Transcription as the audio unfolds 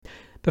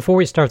Before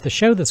we start the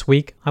show this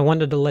week, I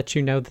wanted to let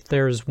you know that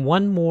there's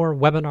one more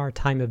webinar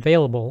time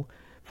available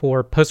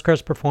for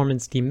Postgres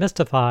Performance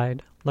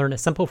Demystified. Learn a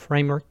simple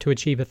framework to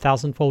achieve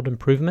 1,000-fold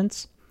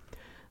improvements.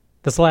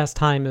 This last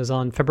time is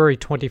on February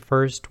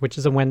 21st, which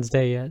is a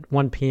Wednesday at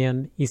 1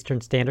 p.m.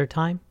 Eastern Standard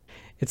Time.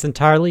 It's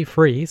entirely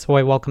free, so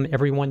I welcome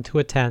everyone to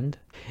attend.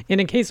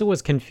 And in case it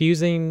was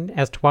confusing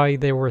as to why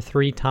there were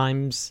 3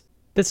 times,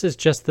 this is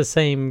just the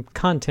same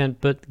content,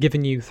 but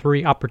giving you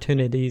 3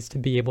 opportunities to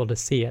be able to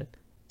see it.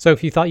 So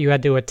if you thought you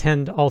had to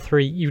attend all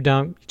 3, you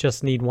don't. You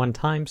just need one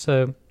time,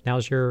 so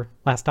now's your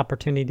last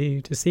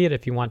opportunity to see it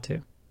if you want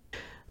to.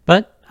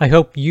 But I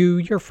hope you,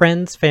 your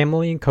friends,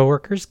 family, and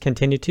coworkers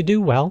continue to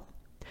do well.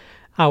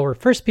 Our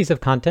first piece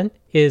of content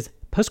is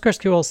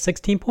PostgreSQL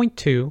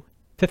 16.2,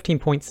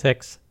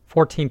 15.6,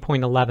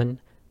 14.11,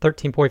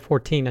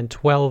 13.14, and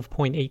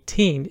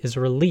 12.18 is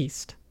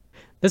released.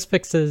 This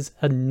fixes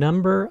a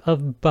number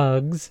of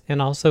bugs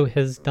and also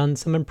has done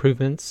some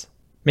improvements,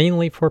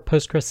 mainly for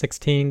Postgres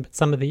 16, but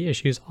some of the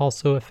issues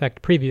also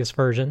affect previous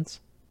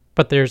versions.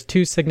 But there's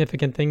 2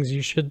 significant things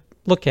you should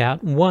look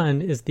at.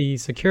 One is the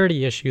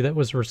security issue that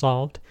was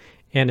resolved,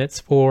 and it's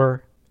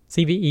for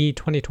CVE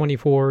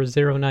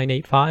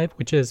 2024-0985,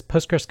 which is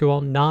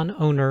PostgreSQL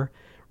non-owner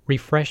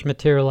refresh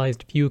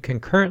materialized view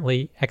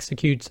concurrently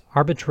executes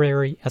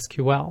arbitrary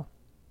SQL.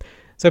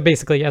 So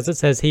basically, as it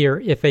says here,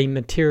 if a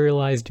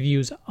materialized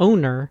view's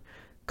owner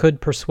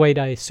could persuade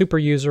a super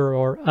user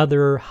or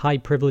other high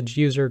privileged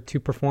user to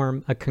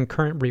perform a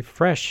concurrent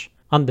refresh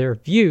on their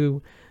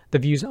view, the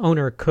view's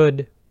owner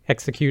could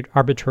execute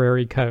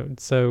arbitrary code.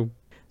 So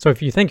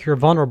if you think you're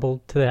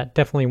vulnerable to that,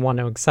 definitely want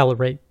to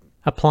accelerate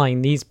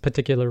applying these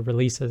particular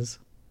releases.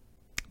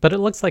 But it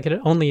looks like it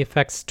only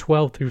affects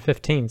 12 through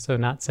 15, so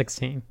not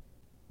 16.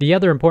 The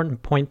other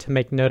important point to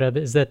make note of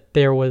is that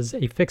there was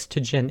a fix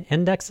to gen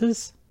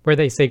indexes where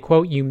they say,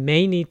 quote, you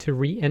may need to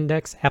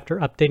re-index after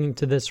updating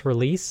to this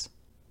release.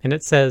 And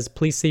it says,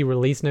 please see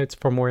release notes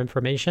for more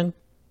information.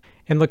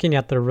 And looking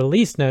at the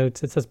release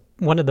notes, it says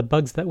one of the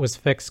bugs that was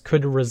fixed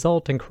could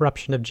result in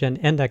corruption of gen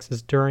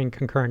indexes during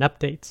concurrent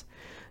updates.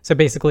 So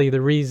basically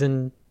the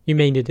reason you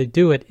may need to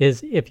do it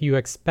is if you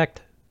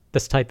expect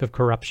this type of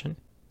corruption.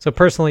 So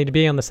personally, to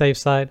be on the safe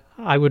side,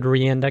 I would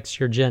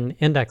re-index your gen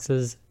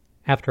indexes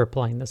after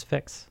applying this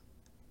fix.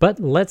 But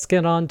let's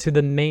get on to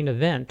the main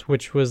event,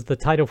 which was the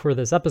title for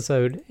this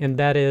episode, and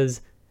that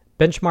is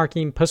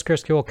benchmarking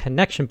PostgreSQL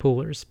connection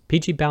poolers,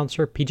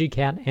 PgBouncer,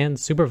 PgCat, and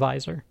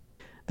Supavisor.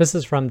 This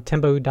is from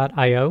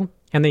Tembo.io,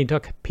 and they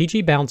took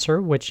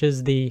PgBouncer, which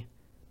is the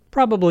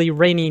probably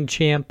reigning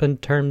champ in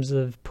terms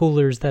of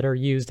poolers that are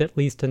used, at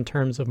least in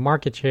terms of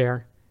market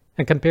share,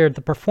 and compared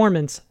the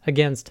performance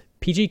against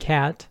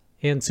PgCat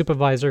and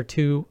Supavisor,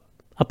 2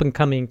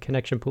 up-and-coming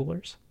connection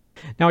poolers.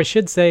 Now, I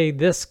should say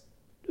this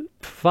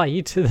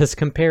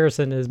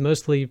comparison is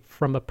mostly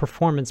from a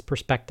performance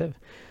perspective.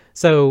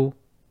 So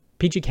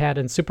PgCat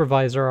and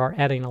Supavisor are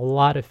adding a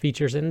lot of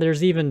features, and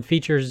there's even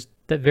features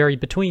that vary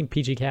between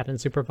PgCat and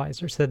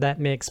Supavisor, so that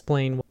may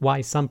explain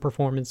why some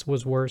performance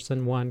was worse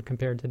in one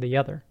compared to the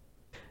other.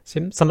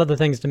 So some of the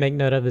things to make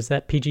note of is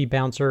that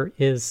PgBouncer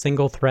is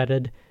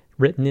single-threaded,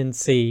 written in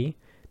C,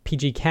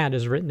 PgCat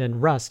is written in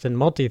Rust and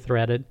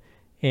multi-threaded,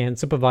 and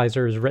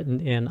Supavisor is written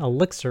in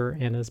Elixir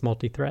and is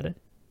multi-threaded.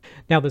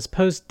 Now, this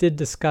post did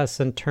discuss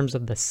in terms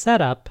of the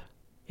setup,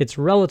 it's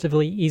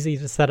relatively easy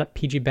to set up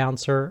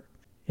PgBouncer.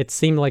 It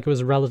seemed like it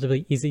was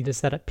relatively easy to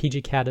set up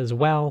PgCat as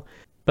well,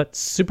 but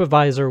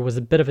Supavisor was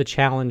a bit of a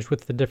challenge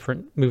with the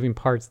different moving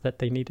parts that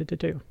they needed to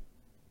do.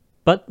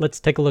 But let's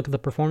take a look at the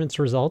performance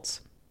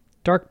results.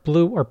 Dark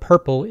blue or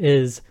purple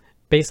is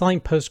baseline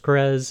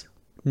Postgres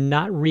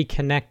not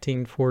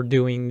reconnecting for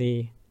doing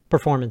the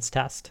performance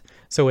test.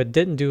 So it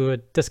didn't do a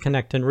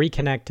disconnect and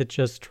reconnect, it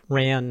just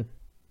ran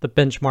the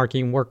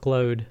benchmarking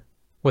workload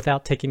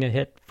without taking a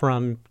hit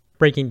from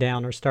breaking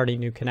down or starting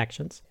new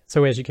connections.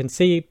 So as you can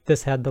see,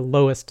 this had the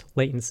lowest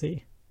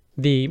latency.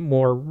 The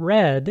more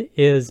red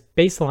is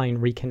baseline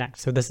reconnect.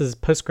 So this is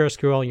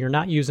PostgreSQL, you're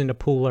not using a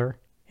pooler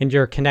and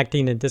you're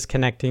connecting and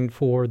disconnecting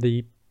for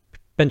the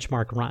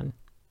benchmark run.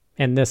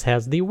 And this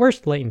has the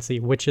worst latency,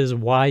 which is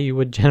why you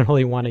would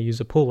generally want to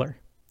use a pooler.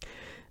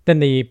 Then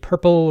the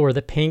purple or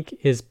the pink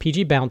is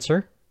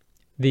PgBouncer,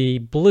 the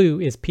blue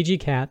is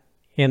PgCat,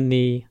 and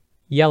the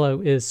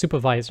yellow is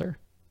Supavisor.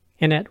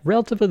 And at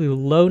relatively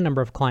low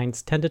number of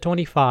clients, 10 to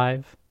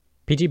 25,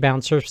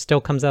 PgBouncer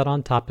still comes out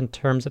on top in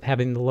terms of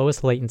having the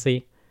lowest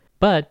latency,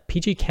 but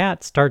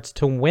PgCat starts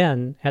to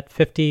win at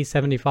 50,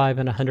 75,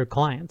 and 100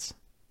 clients.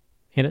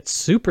 And it's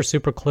super,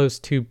 super close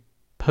to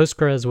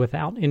Postgres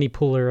without any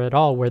pooler at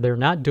all, where they're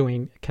not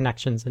doing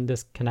connections and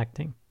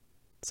disconnecting.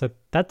 So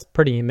that's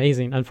pretty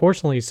amazing.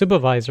 Unfortunately,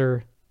 Supavisor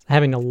is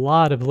having a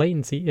lot of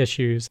latency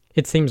issues.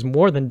 It seems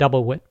more than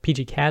double what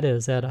PgCat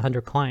is at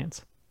 100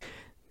 clients.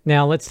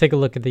 Now let's take a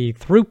look at the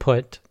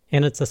throughput,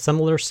 and it's a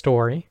similar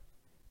story.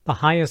 The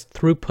highest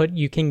throughput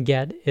you can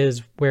get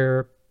is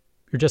where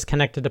you're just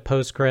connected to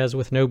Postgres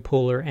with no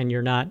pooler and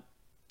you're not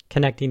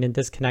connecting and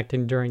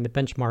disconnecting during the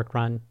benchmark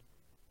run.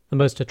 The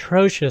most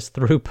atrocious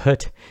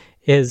throughput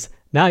is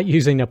not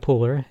using a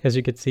pooler. As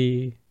you can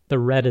see, the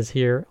red is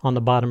here on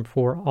the bottom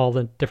for all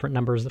the different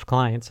numbers of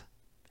clients.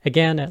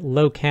 Again, at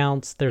low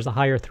counts, there's a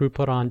higher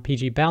throughput on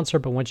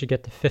PgBouncer, but once you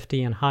get to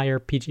 50 and higher,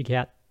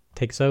 PgCat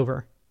takes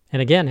over.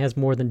 And again, has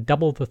more than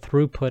double the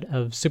throughput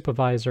of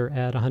Supavisor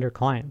at 100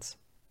 clients.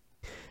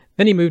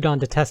 Then he moved on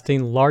to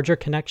testing larger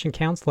connection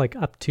counts, like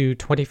up to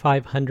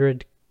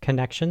 2,500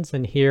 connections.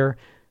 And here,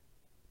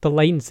 the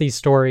latency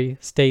story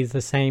stays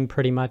the same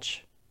pretty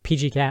much.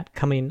 PgCat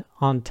coming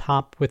on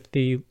top with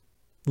the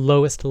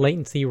lowest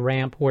latency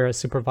ramp,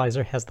 whereas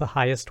Supavisor has the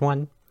highest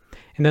one.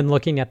 And then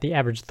looking at the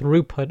average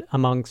throughput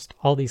amongst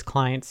all these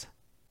clients,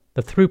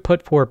 the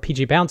throughput for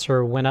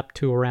PgBouncer went up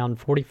to around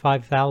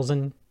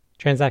 45,000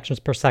 transactions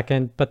per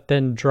second, but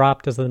then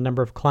dropped as the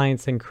number of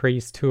clients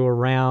increased to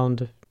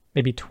around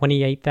maybe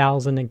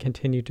 28,000 and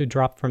continued to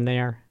drop from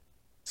there.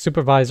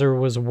 Supavisor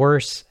was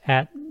worse,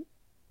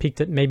 peaked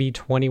at maybe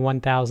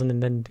 21,000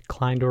 and then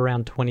declined to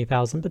around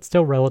 20,000, but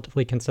still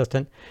relatively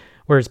consistent.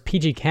 Whereas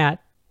PgCat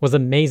was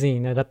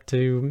amazing at up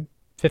to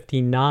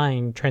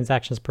 59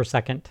 transactions per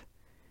second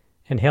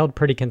and held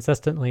pretty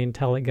consistently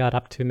until it got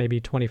up to maybe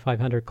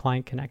 2,500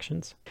 client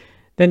connections.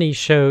 Then he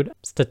showed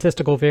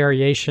statistical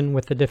variation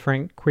with the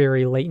different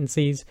query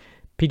latencies.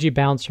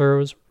 PgBouncer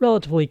was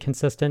relatively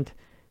consistent,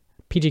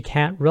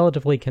 PgCat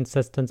relatively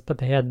consistent, but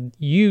they had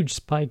huge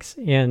spikes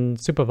in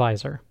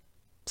Supavisor.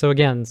 So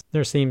again,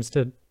 there seems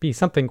to be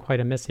something quite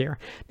amiss here.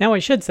 Now I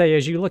should say,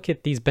 as you look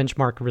at these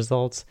benchmark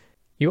results,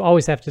 you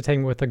always have to take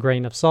them with a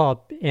grain of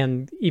salt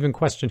and even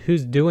question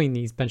who's doing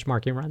these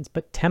benchmarking runs.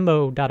 But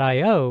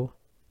Temmo.io,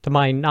 to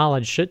my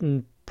knowledge,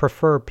 shouldn't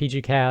prefer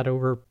PgCat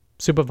over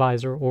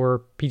Supavisor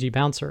or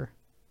PgBouncer,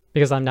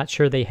 because I'm not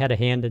sure they had a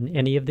hand in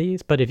any of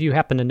these. But if you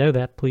happen to know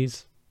that,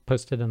 please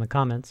post it in the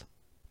comments.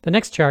 The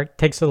next chart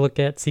takes a look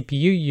at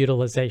CPU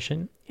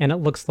utilization, and it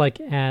looks like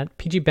at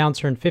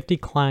PgBouncer and 50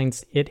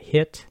 clients, it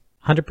hit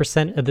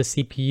 100% of the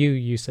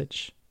CPU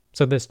usage.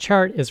 So this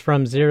chart is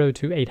from 0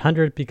 to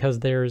 800 because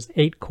there's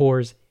 8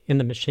 cores in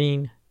the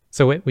machine.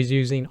 So it was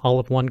using all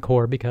of one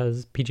core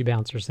because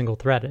PgBouncer is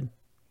single-threaded.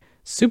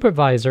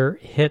 Supavisor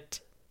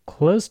hit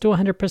close to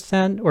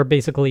 100%, or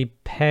basically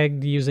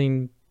pegged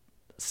using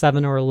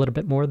 7 or a little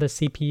bit more of the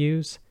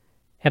CPUs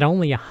at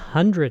only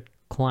 100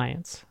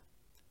 clients.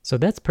 So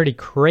that's pretty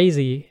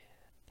crazy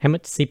how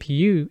much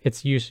CPU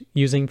it's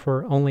using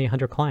for only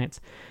 100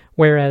 clients.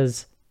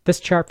 Whereas this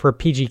chart for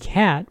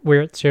PgCat,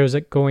 where it shows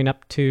it going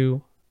up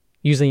to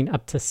using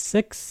up to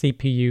 6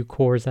 CPU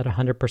cores at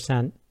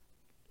 100%,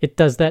 it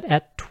does that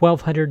at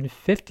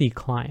 1,250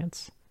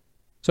 clients.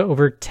 So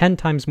over 10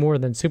 times more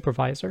than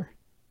Supavisor.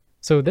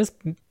 So this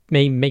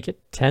may make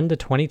it 10 to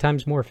 20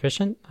 times more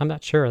efficient. I'm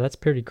not sure. That's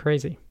pretty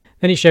crazy.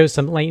 Then he shows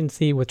some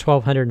latency with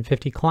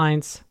 1,250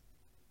 clients.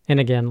 And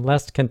again,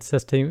 less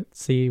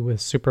consistency with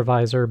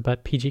Supavisor,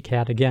 but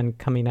PgCat again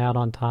coming out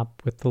on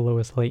top with the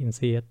lowest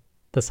latency at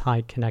this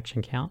high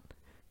connection count.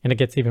 And it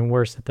gets even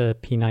worse at the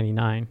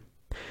P99.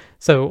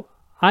 So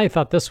I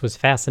thought this was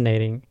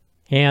fascinating.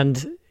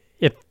 And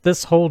if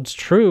this holds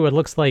true, it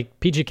looks like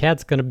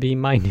PgCat's going to be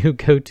my new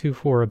go-to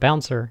for a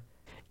bouncer,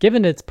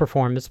 given its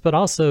performance, but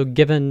also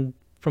given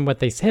from what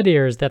they said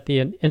here is that the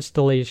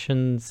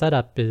installation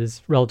setup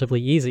is relatively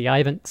easy. I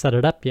haven't set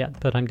it up yet,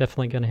 but I'm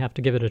definitely going to have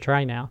to give it a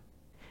try now.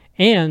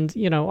 And,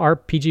 are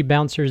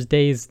PgBouncer's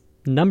days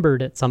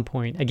numbered at some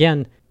point?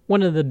 Again,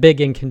 one of the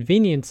big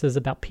inconveniences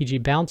about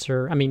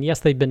PgBouncer, I mean, yes,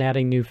 they've been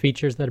adding new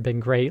features that have been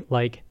great,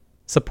 like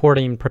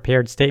supporting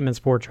prepared statements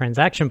for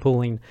transaction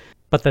pooling.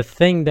 But the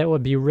thing that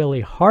would be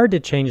really hard to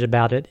change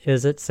about it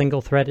is its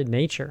single-threaded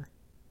nature.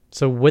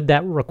 So would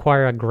that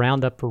require a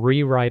ground-up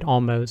rewrite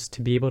almost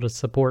to be able to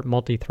support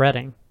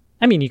multi-threading?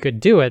 I mean, you could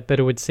do it, but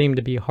it would seem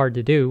to be hard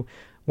to do,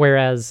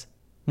 whereas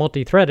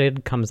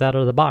multi-threaded comes out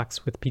of the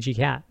box with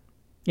PgCat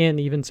and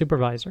even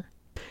Supavisor.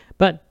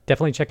 But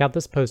definitely check out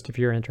this post if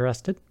you're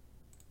interested.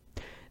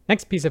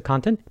 Next piece of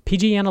content,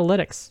 PG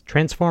Analytics,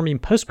 transforming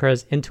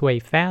Postgres into a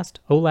fast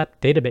OLAP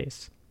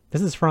database.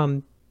 This is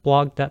from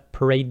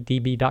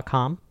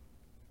blog.paradedb.com.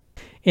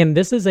 And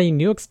this is a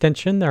new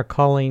extension they're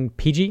calling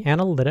PG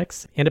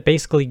Analytics, and it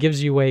basically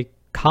gives you a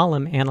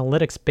column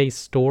analytics-based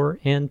store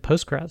in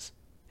Postgres.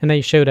 And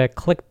they showed a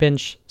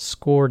ClickBench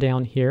score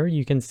down here.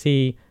 You can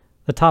see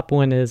the top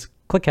one is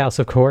ClickHouse,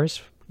 of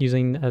course,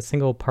 using a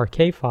single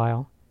Parquet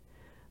file.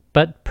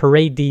 But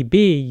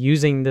ParadeDB,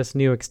 using this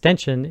new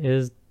extension,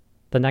 is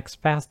the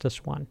next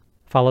fastest one,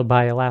 followed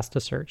by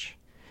Elasticsearch.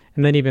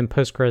 And then even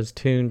Postgres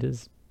Tuned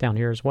is down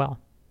here as well.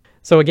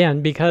 So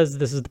again, because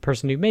this is the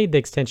person who made the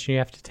extension, you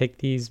have to take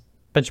these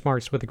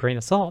benchmarks with a grain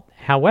of salt.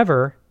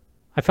 However,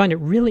 I find it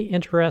really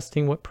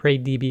interesting what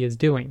ParadeDB is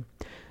doing.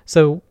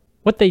 So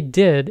what they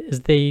did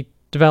is they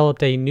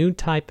developed a new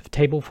type of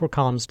table for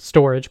columns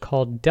storage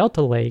called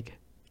Delta Lake.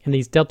 And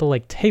these Delta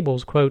Lake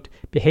tables, quote,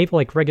 behave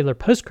like regular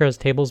Postgres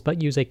tables,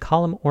 but use a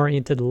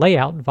column-oriented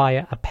layout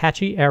via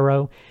Apache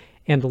Arrow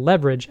and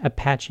leverage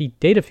Apache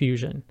Data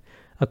Fusion,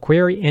 a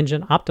query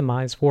engine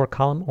optimized for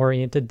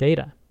column-oriented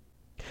data.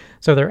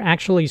 So they're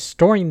actually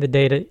storing the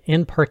data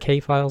in Parquet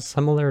files,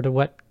 similar to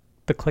what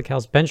the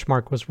ClickHouse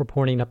benchmark was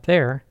reporting up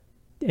there.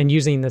 and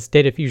using this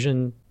Data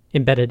Fusion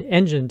embedded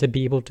engine to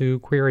be able to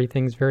query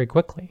things very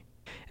quickly.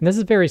 And this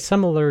is very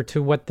similar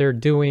to what they're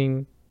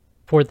doing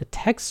for the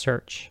text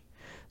search.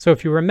 So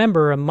if you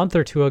remember, a month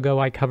or two ago,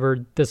 I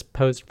covered this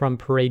post from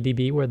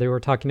ParadeDB where they were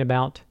talking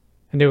about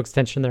a new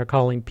extension they're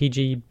calling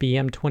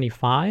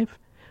PgBM25,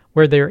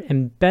 where they're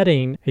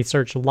embedding a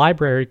search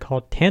library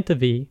called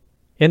Tantivy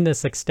in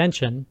this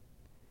extension.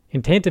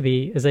 And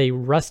Tantivy is a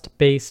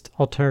Rust-based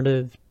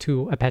alternative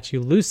to Apache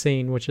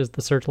Lucene, which is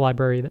the search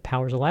library that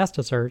powers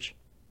Elasticsearch.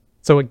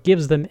 So it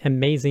gives them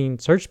amazing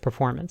search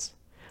performance.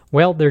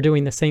 Well, they're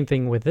doing the same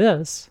thing with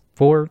this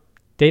for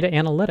data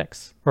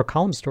analytics or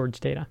column storage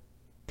data.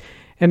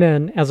 And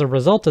then as a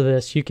result of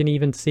this, you can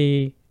even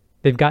see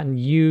they've gotten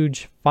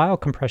huge file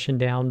compression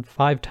down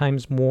 5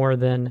 times more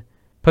than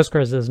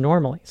Postgres is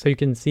normally. So you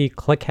can see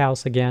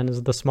ClickHouse again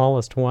is the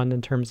smallest one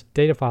in terms of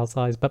data file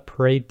size, but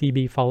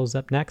ParadeDB follows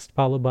up next,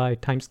 followed by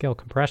timescale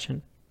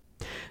compression.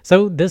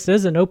 So this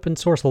is an open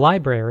source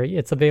library.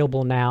 It's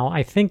available now.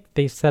 I think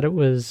they said it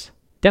was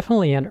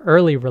definitely an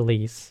early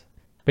release,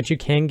 but you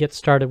can get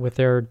started with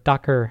their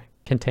Docker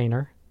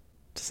container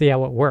to see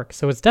how it works.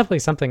 So it's definitely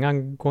something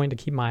I'm going to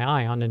keep my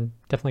eye on and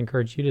definitely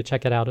encourage you to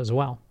check it out as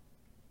well.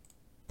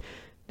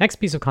 Next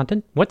piece of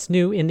content, what's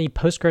new in the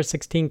Postgres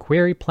 16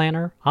 Query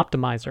Planner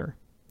Optimizer?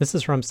 This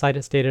is from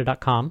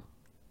citusdata.com.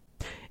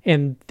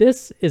 And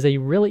this is a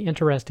really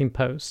interesting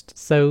post.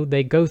 So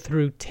they go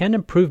through 10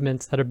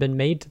 improvements that have been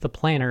made to the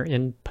planner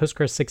in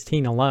Postgres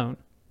 16 alone.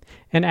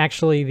 And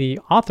actually the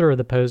author of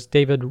the post,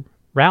 David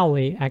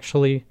Rowley,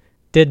 actually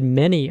did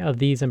many of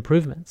these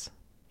improvements.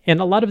 And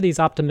a lot of these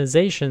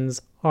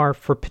optimizations are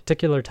for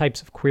particular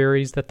types of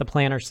queries that the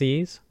planner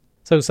sees.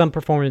 So some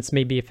performance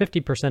may be a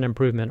 50%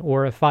 improvement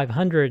or a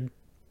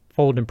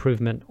 500-fold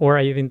improvement, or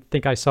I even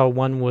think I saw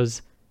one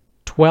was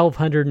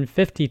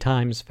 1,250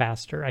 times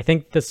faster. I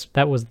think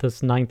that was this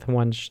 9th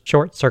one,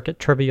 short circuit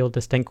trivial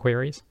distinct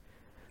queries.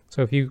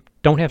 So if you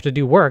don't have to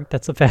do work,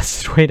 that's the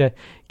fastest way to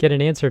get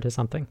an answer to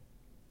something.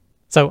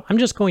 So I'm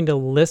just going to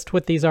list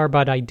what these are,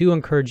 but I do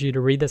encourage you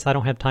to read this. I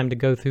don't have time to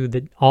go through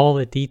all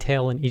the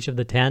detail in each of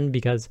the 10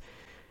 because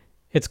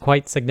it's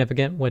quite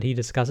significant what he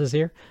discusses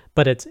here,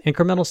 but it's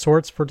incremental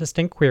sorts for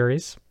distinct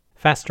queries,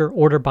 faster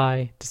order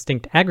by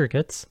distinct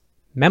aggregates,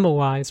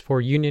 memoize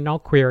for union all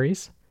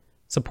queries,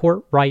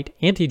 support write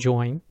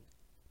anti-join,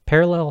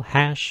 parallel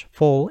hash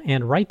full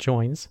and write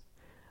joins,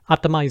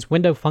 optimize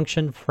window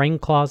function frame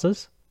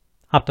clauses,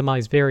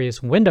 optimize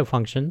various window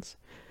functions,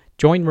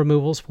 join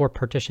removals for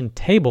partition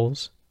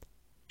tables,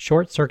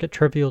 short circuit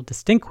trivial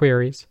distinct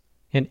queries,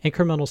 and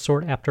incremental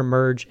sort after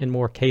merge in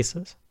more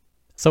cases.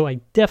 So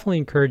I definitely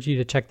encourage you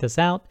to check this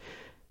out.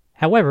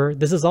 However,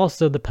 this is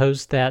also the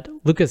post that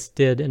Lucas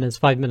did in his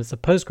 5 minutes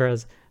of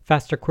Postgres,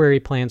 faster query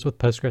plans with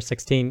Postgres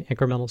 16,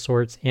 incremental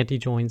sorts,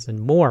 anti-joins, and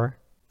more.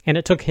 And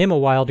it took him a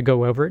while to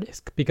go over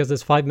it because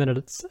his 5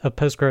 minutes of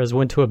Postgres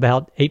went to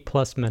about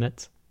 8+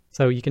 minutes.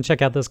 So you can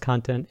check out this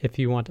content if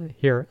you want to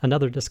hear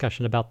another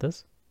discussion about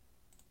this.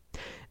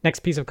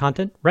 Next piece of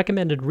content,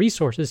 recommended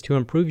resources to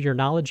improve your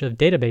knowledge of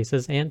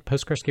databases and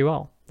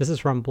PostgreSQL. This is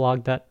from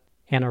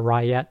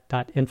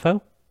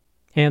blog.anarayat.info.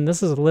 And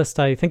this is a list,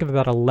 I think, of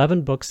about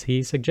 11 books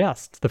he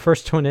suggests. The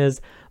first one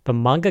is The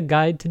Manga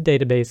Guide to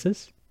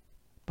Databases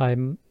by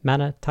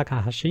Mana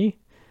Takahashi.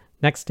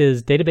 Next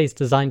is Database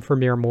Design for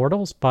Mere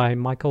Mortals by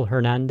Michael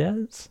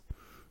Hernandez.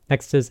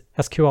 Next is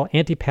SQL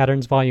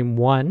Anti-Patterns Volume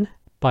 1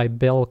 by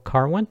Bill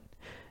Carwin.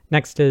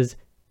 Next is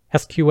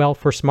SQL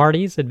for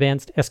Smarties,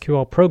 Advanced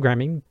SQL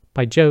Programming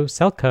by Joe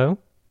Selko.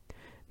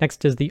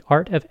 Next is The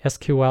Art of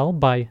SQL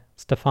by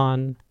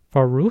Stefan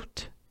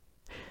Farut.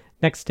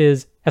 Next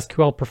is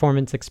SQL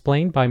Performance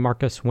Explained by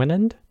Marcus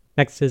Winand.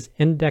 Next is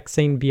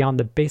Indexing Beyond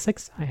the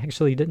Basics. I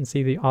actually didn't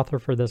see the author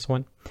for this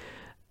one.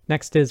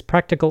 Next is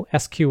Practical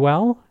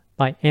SQL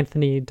by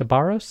Anthony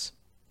DeBarros.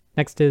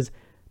 Next is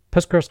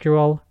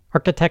PostgreSQL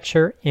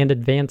Architecture and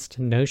Advanced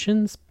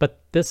Notions,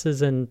 but this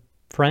is in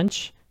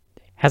French.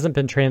 Hasn't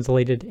been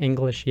translated to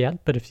English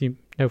yet, but if you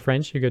know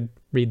French, you could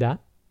read that.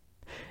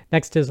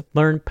 Next is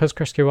Learn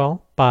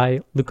PostgreSQL by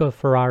Luca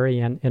Ferrari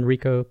and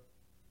Enrico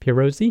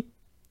Pirozzi.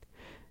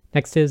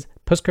 Next is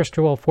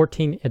PostgreSQL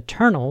 14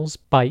 Eternals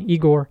by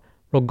Igor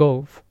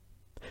Rogov.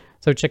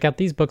 So check out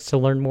these books to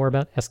learn more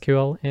about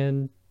SQL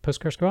and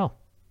PostgreSQL.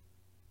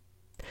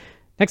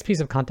 Next piece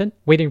of content,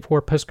 waiting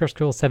for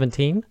PostgreSQL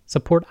 17,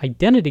 support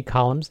identity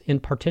columns in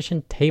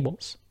partition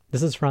tables.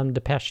 This is from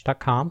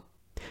Depeche.com.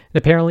 And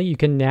apparently you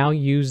can now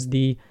use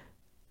the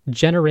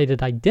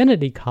generated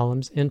identity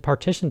columns in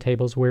partition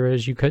tables,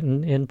 whereas you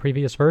couldn't in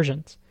previous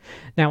versions.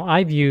 Now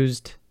I've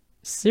used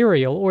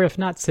serial, or if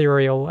not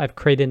serial, I've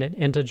created an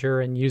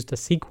integer and used a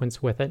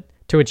sequence with it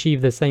to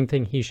achieve the same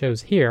thing he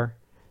shows here.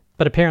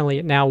 But apparently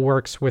it now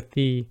works with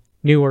the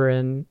newer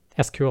and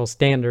SQL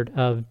standard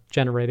of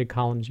generated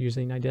columns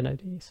using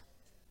identities.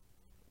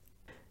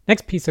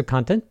 Next piece of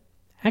content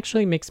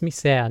actually makes me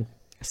sad.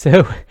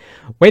 So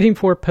waiting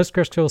for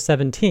PostgreSQL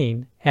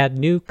 17, add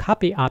new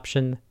copy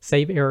option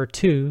save error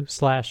 2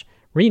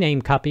 /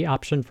 rename copy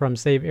option from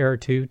save error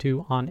 2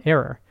 to on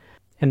error.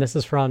 And this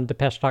is from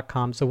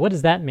Depeche.com. So what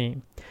does that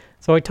mean?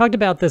 So I talked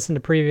about this in the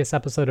previous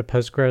episode of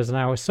Postgres, and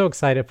I was so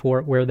excited for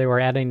it, where they were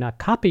adding a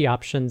copy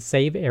option,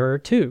 save error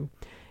to.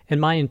 And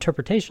my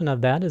interpretation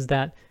of that is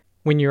that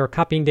when you're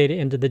copying data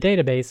into the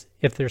database,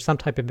 if there's some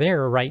type of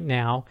error right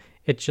now,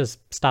 it just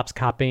stops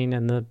copying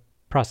and the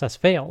process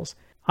fails.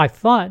 I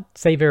thought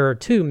save error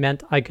to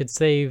meant I could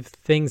save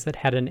things that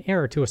had an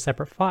error to a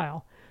separate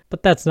file,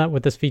 but that's not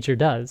what this feature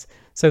does.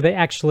 So they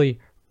actually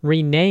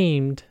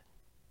renamed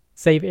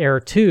save error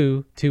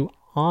to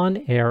on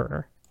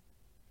error.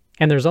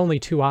 And there's only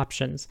two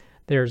options.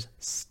 There's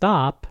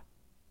stop,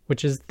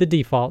 which is the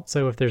default.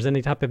 So if there's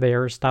any type of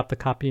error, stop the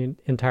copy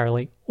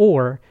entirely,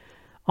 or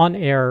on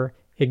error,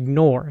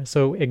 ignore.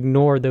 So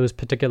ignore those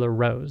particular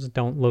rows.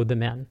 Don't load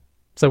them in.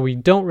 So we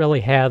don't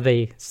really have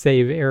a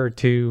save error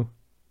to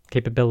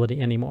capability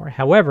anymore.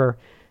 However,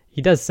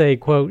 he does say,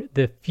 quote,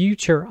 the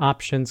future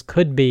options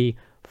could be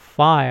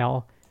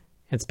file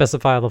and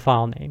specify the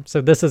file name. So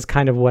this is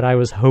kind of what I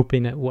was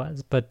hoping it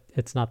was, but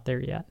it's not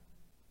there yet.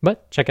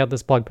 But check out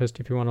this blog post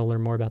if you want to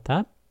learn more about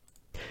that.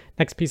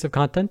 Next piece of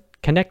content,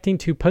 connecting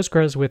to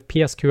Postgres with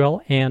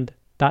PSQL and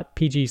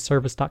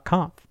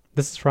 .pgservice.conf.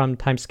 This is from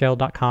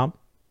timescale.com.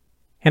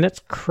 And it's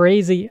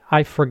crazy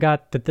I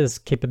forgot that this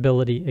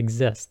capability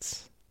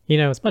exists. You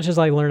know, as much as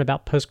I learn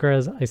about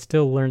Postgres, I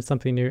still learn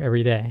something new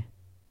every day.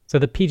 So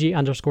the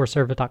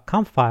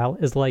pg_server.conf file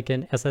is like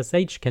an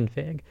SSH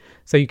config.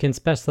 So you can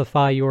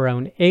specify your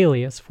own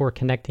alias for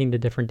connecting to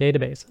different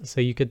databases. So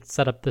you could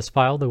set up this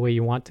file the way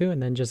you want to,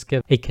 and then just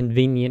give a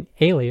convenient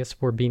alias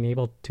for being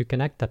able to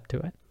connect up to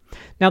it.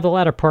 Now the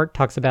latter part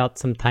talks about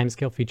some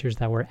timescale features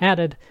that were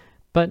added,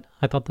 but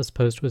I thought this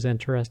post was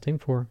interesting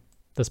for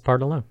this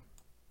part alone.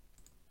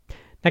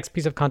 Next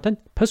piece of content,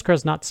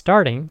 Postgres not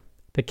starting,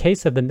 the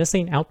case of the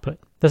missing output.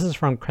 This is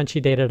from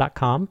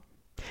crunchydata.com.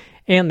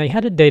 And they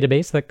had a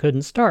database that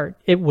couldn't start.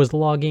 It was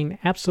logging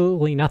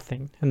absolutely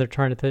nothing. And they're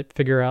trying to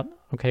figure out,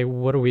 okay,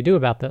 what do we do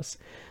about this?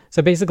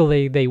 So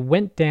basically, they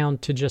went down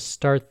to just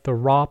start the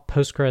raw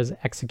Postgres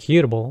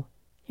executable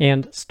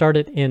and start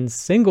it in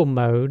single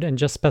mode and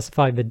just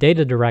specify the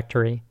data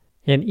directory.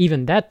 And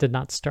even that did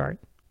not start.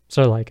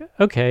 So like,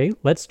 okay,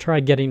 let's try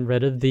getting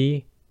rid of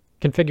the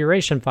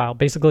configuration file.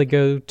 Basically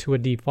go to a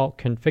default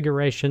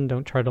configuration.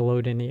 Don't try to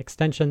load any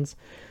extensions.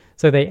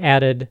 So they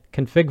added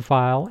config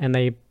file and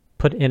they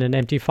put in an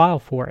empty file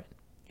for it,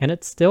 and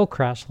it still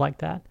crashed like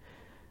that.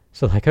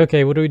 So like,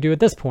 okay, what do we do at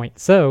this point?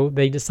 So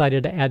they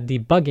decided to add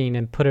debugging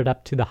and put it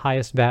up to the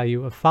highest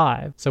value of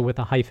 5, so with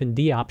a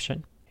 -d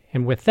option.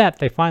 And with that,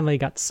 they finally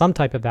got some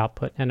type of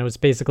output, and it was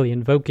basically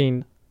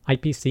invoking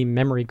IPC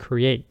memory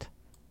create.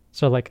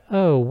 So like,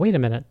 oh, wait a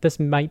minute, this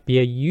might be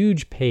a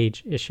huge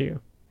page issue.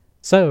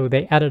 So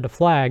they added a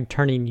flag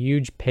turning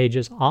huge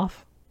pages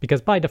off,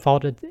 because by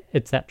default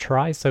it's at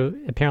try, so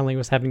apparently it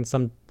was having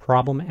some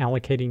problem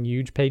allocating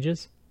huge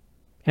pages.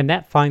 And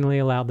that finally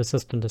allowed the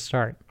system to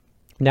start.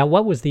 Now,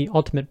 what was the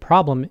ultimate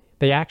problem?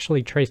 They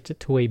actually traced it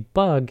to a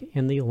bug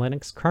in the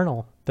Linux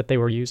kernel that they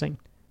were using.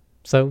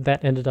 So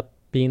that ended up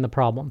being the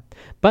problem.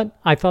 But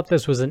I thought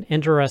this was an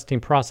interesting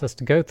process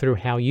to go through,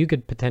 how you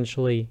could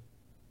potentially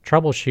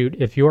troubleshoot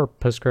if your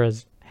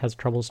Postgres has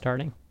trouble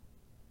starting.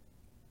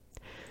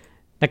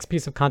 Next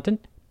piece of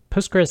content,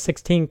 Postgres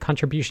 16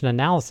 Contribution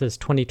Analysis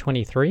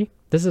 2023.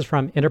 This is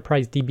from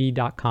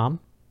enterprisedb.com.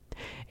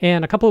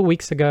 And a couple of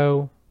weeks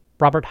ago,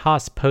 Robert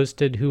Haas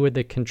posted who were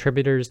the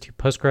contributors to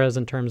Postgres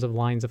in terms of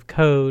lines of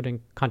code and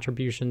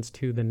contributions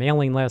to the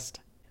mailing list.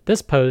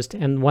 This post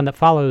and one that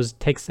follows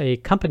takes a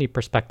company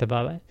perspective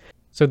of it.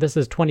 So this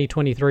is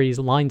 2023's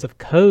lines of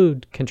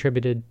code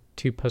contributed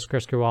to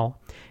PostgreSQL,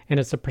 and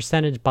it's a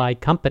percentage by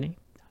company.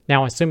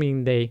 Now,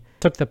 assuming they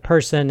took the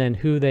person and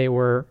who they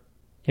were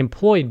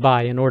employed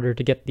by in order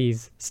to get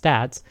these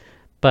stats,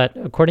 but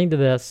according to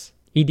this,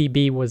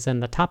 EDB was in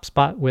the top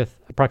spot with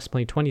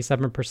approximately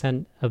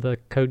 27% of the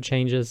code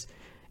changes.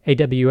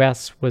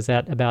 AWS was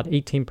at about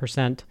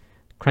 18%.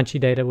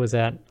 CrunchyData was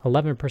at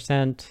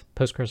 11%.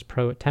 Postgres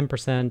Pro at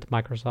 10%.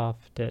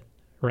 Microsoft at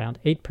around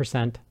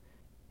 8%.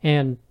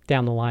 And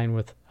down the line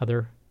with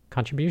other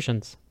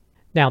contributions.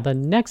 Now, the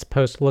next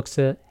post looks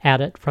at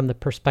it from the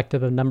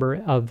perspective of number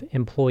of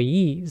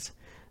employees.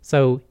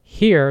 So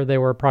here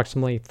there were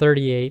approximately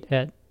 38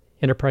 at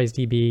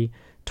EnterpriseDB,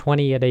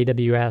 20 at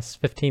AWS,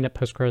 15 at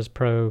Postgres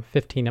Pro,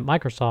 15 at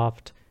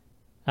Microsoft,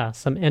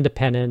 some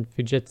independent,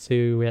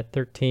 Fujitsu at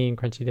 13,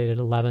 CrunchyData at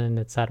 11,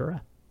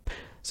 etc.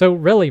 So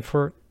really,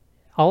 for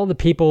all the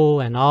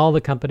people and all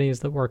the companies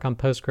that work on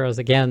Postgres,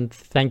 again,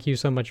 thank you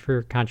so much for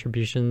your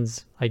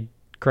contributions. I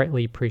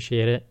greatly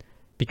appreciate it,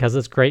 because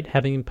it's great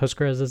having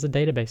Postgres as a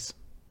database.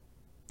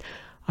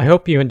 I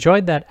hope you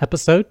enjoyed that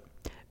episode.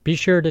 Be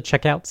sure to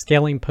check out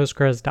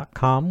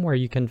scalingpostgres.com, where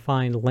you can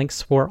find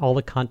links for all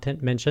the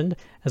content mentioned,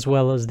 as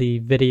well as the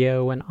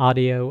video and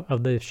audio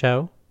of the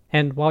show.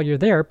 And while you're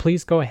there,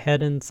 please go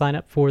ahead and sign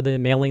up for the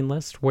mailing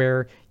list,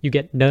 where you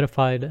get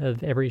notified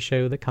of every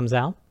show that comes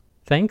out.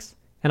 Thanks,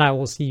 and I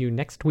will see you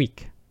next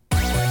week.